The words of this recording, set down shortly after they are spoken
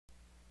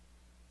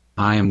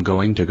I am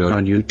going to go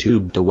on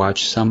YouTube to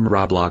watch some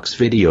Roblox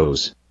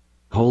videos.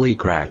 Holy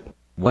crap,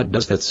 what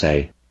does that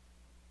say?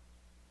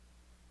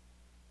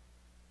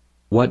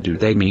 What do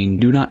they mean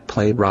do not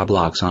play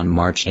Roblox on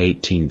March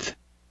 18th?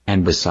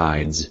 And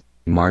besides,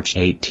 March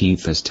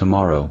 18th is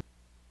tomorrow.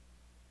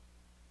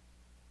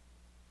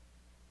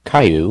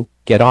 Caillou,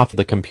 get off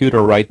the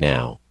computer right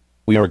now.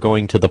 We are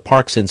going to the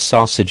park since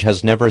Sausage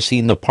has never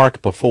seen the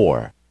park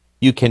before.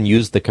 You can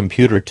use the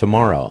computer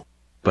tomorrow.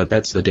 But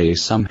that's the day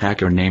some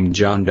hacker named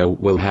John Doe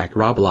will hack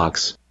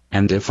Roblox,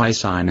 and if I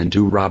sign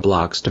into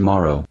Roblox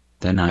tomorrow,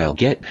 then I'll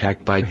get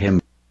hacked by him.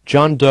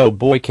 John Doe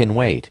boy can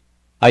wait.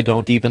 I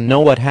don't even know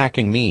what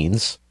hacking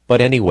means,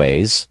 but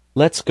anyways,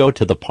 let's go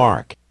to the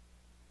park.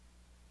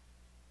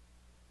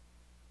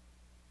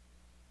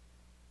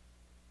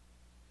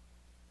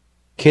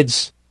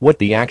 Kids, what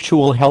the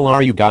actual hell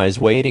are you guys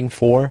waiting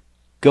for?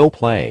 Go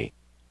play.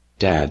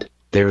 Dad,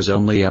 there's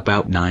only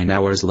about 9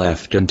 hours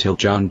left until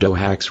John Doe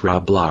hacks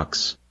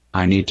Roblox.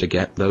 I need to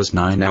get those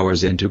 9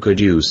 hours into good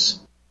use.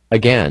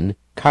 Again,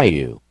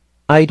 Caillou.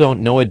 I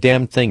don't know a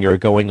damn thing you're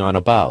going on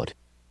about.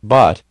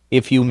 But,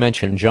 if you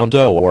mention John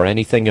Doe or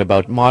anything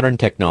about modern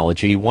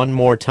technology one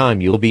more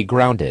time you'll be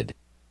grounded.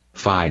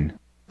 Fine.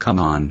 Come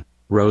on,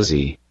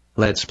 Rosie,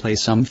 let's play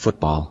some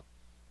football.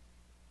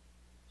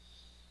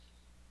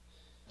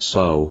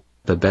 So,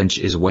 the bench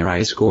is where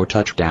I score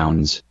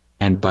touchdowns,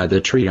 and by the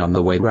tree on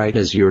the way right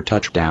is your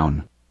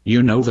touchdown.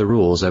 You know the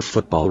rules of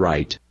football,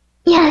 right?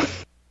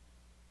 Yes.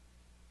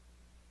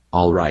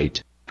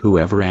 Alright,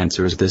 whoever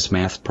answers this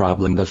math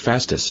problem the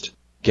fastest,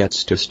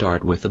 gets to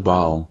start with the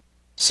ball.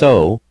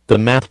 So, the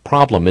math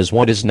problem is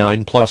what is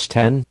 9 plus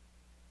 10?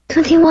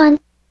 21.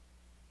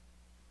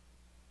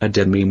 A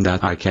dead meme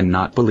that I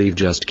cannot believe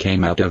just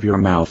came out of your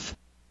mouth.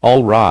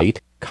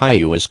 Alright,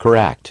 Caillou is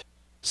correct.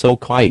 So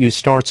Caillou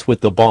starts with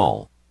the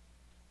ball.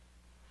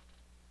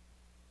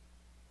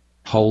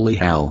 Holy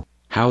hell,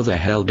 how the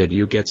hell did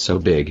you get so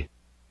big?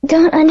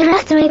 Don't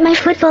underestimate my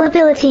football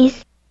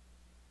abilities.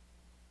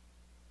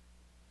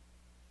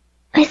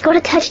 I scored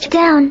a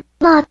touchdown.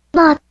 Lot.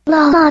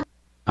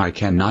 I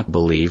cannot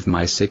believe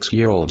my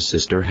 6-year-old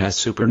sister has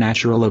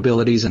supernatural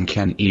abilities and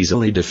can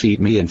easily defeat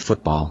me in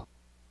football.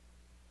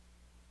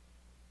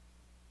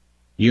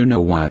 You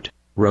know what,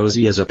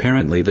 Rosie is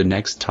apparently the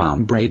next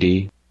Tom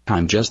Brady.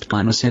 I'm just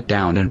gonna sit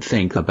down and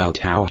think about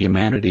how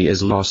humanity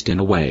is lost in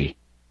a way.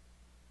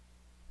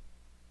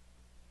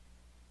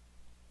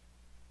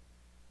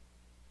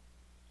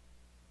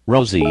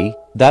 Rosie,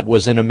 that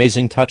was an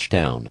amazing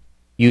touchdown.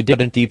 You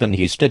didn't even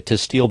hesitate to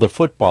steal the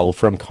football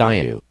from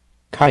Caillou.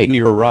 Caillou,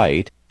 you're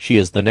right, she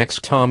is the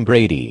next Tom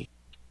Brady.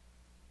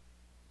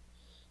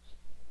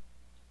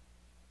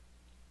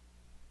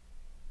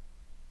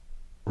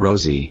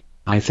 Rosie,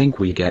 I think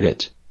we get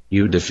it.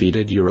 You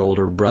defeated your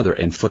older brother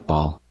in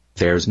football.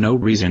 There's no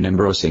reason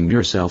embarrassing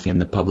yourself in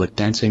the public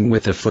dancing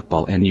with a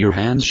football in your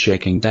hands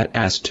shaking that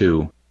ass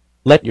too.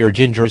 Let your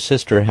ginger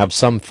sister have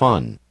some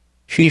fun.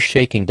 She's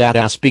shaking that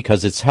ass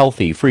because it's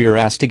healthy for your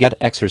ass to get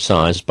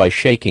exercise by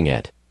shaking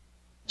it.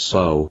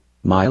 So,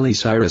 Miley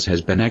Cyrus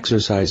has been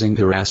exercising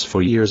her ass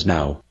for years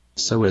now,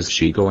 so is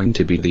she going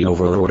to be the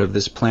overlord of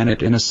this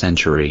planet in a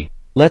century?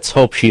 Let's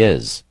hope she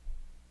is.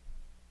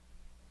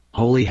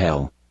 Holy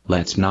hell,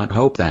 let's not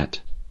hope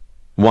that.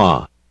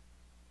 Wah.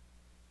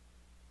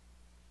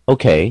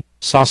 Okay,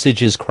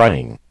 Sausage is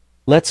crying.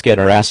 Let's get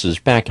our asses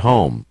back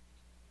home.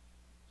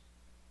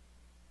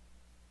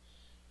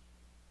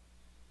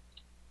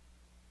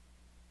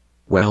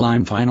 Well,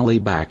 I'm finally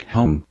back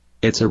home.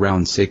 It's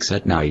around 6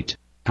 at night.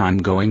 I'm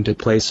going to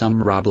play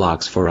some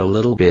Roblox for a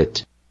little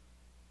bit.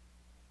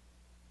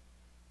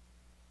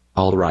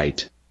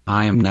 Alright,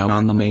 I am now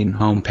on the main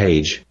home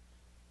page.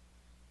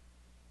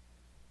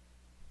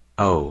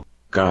 Oh,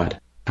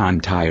 God,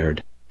 I'm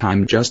tired.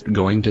 I'm just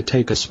going to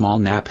take a small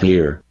nap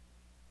here.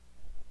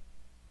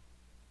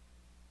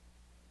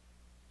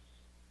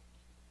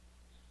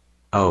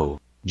 Oh,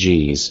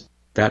 geez,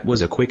 that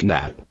was a quick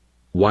nap.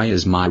 Why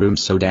is my room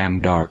so damn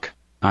dark?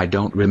 I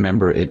don't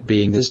remember it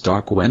being this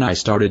dark when I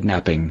started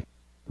napping.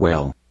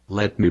 Well,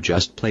 let me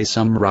just play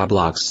some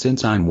Roblox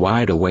since I'm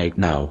wide awake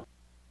now.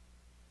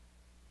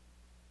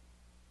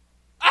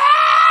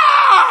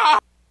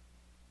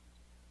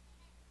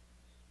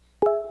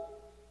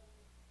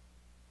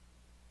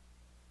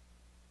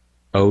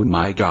 Oh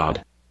my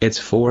God, it's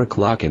 4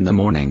 o'clock in the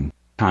morning.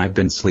 I've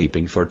been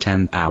sleeping for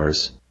 10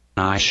 hours.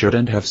 I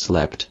shouldn't have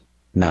slept.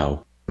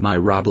 No, my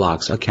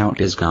Roblox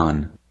account is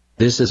gone.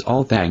 This is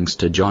all thanks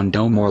to John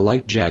Doe, more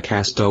like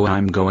Jackass Doe.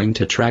 I'm going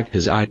to track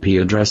his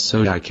IP address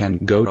so I can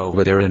go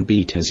over there and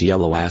beat his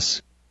yellow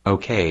ass.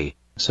 Okay,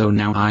 so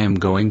now I am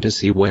going to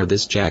see where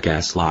this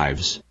jackass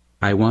lives.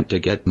 I want to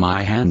get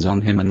my hands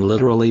on him and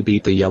literally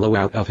beat the yellow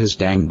out of his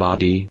dang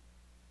body.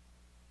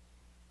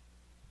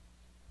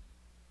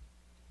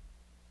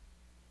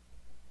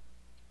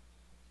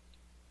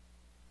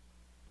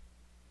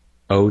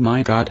 Oh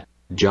my God,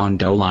 John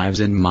Doe lives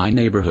in my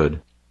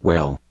neighborhood.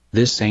 Well,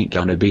 this ain't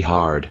gonna be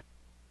hard.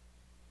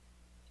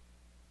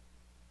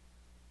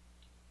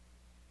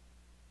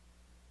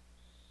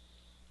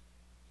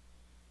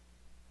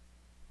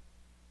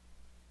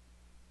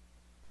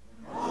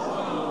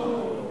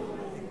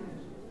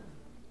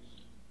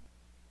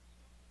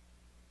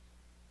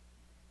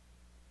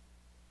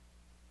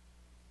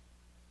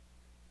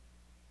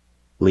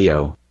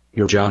 Leo,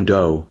 you're John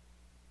Doe.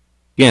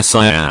 Yes,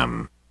 I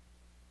am.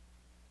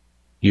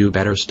 You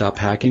better stop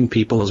hacking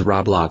people's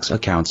Roblox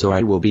accounts or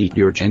I will beat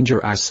your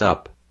ginger ass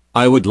up.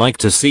 I would like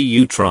to see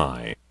you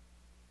try.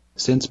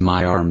 Since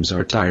my arms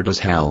are tired as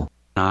hell,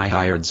 I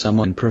hired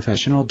someone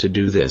professional to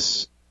do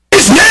this.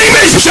 His name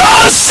is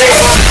John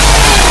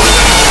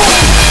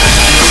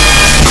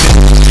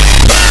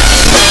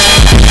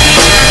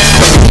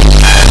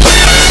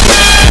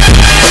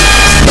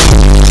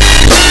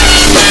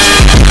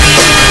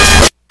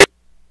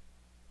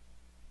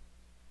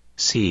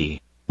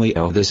See,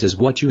 Leo, this is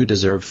what you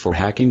deserve for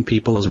hacking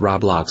people's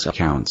Roblox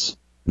accounts.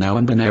 Now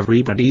and when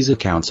everybody's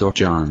accounts or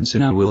John's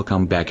and I will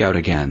come back out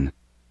again.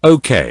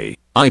 Okay,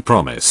 I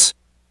promise.